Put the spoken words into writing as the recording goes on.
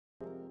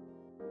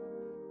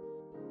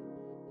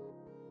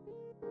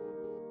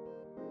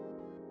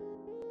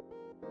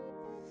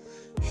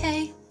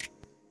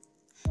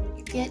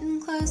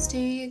Getting close to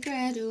your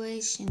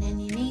graduation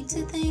and you need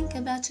to think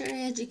about your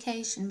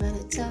education, but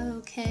it's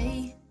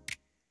okay.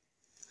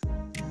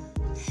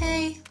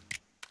 Hey,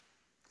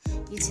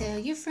 you tell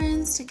your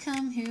friends to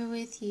come here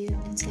with you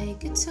and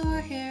take a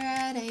tour here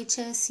at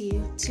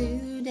HSU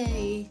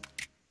today.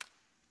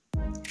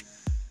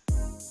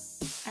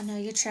 I know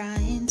you're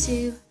trying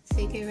to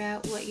figure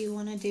out what you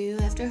want to do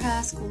after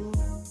high school,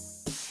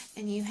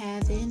 and you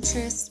have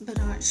interests but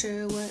aren't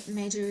sure what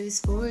major is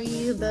for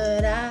you,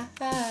 but I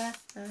can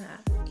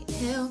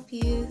help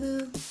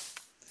you.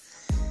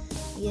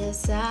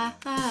 Yes, I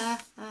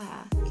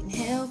can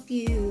help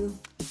you.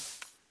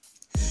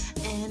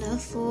 An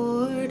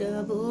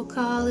affordable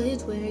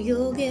college where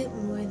you'll get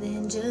more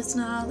than just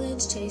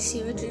knowledge. Chase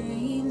your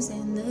dreams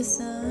in the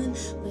sun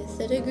with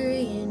a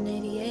degree in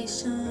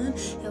aviation,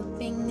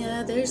 helping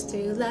others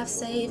through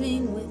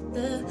life-saving with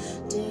a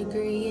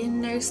degree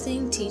in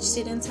nursing. Teach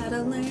students how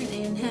to learn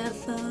and have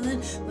fun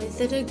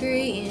with a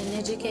degree in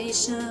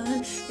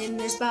education. Then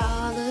there's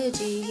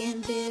biology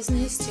and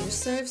business to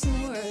serve some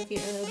more of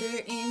your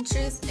other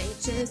interests.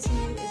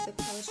 HSU is the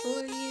college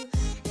for you.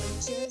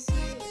 HSU.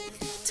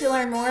 To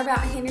learn more about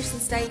Henderson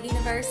State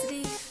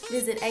University,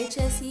 visit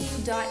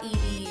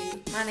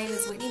hsu.edu. My name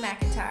is Whitney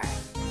McIntyre.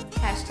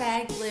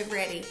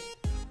 #LiveReady.